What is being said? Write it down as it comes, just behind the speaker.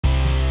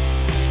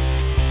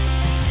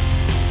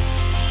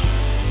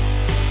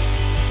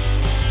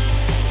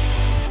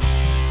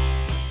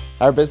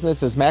Our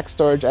business is Max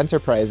Storage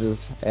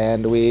Enterprises,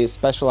 and we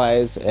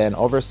specialize in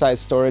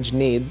oversized storage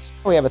needs.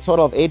 We have a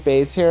total of 8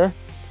 bays here.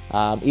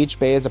 Each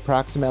bay is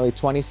approximately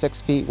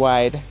 26 feet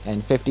wide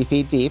and 50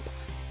 feet deep.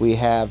 We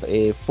have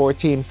a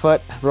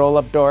 14-foot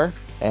roll-up door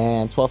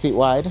and 12 feet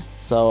wide,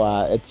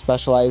 so it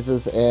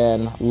specializes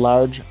in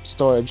large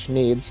storage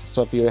needs.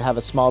 So if you have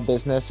a small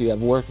business, you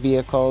have work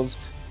vehicles,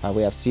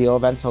 we have CO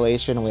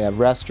ventilation, we have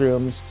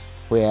restrooms,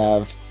 we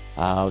have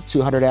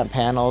 200 amp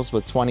panels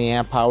with 20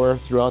 amp power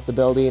throughout the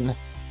building.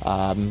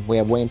 We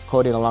have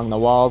wainscoting along the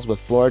walls with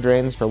floor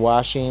drains for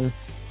washing.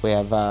 We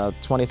have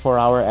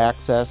 24-hour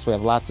access. We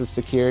have lots of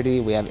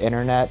security. We have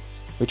internet.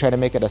 We try to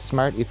make it a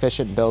smart,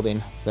 efficient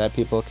building that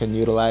people can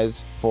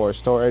utilize for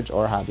storage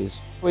or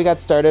hobbies. We got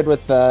started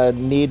with the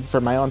need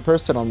for my own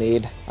personal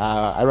need.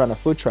 I run a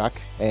food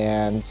truck,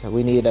 and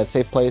we need a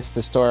safe place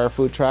to store our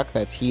food truck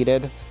that's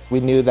heated. We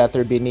knew that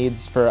there'd be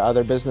needs for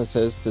other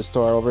businesses to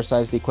store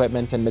oversized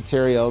equipment and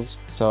materials,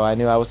 so I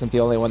knew I wasn't the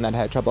only one that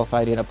had trouble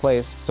finding a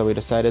place, so we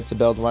decided to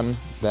build one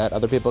that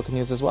other people can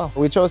use as well.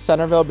 We chose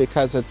Centerville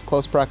because it's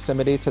close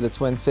proximity to the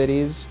Twin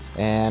Cities,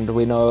 and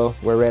we know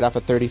we're right off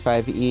of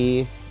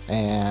 35E,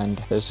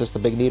 and there's just a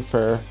big need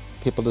for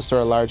people to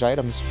store large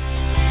items.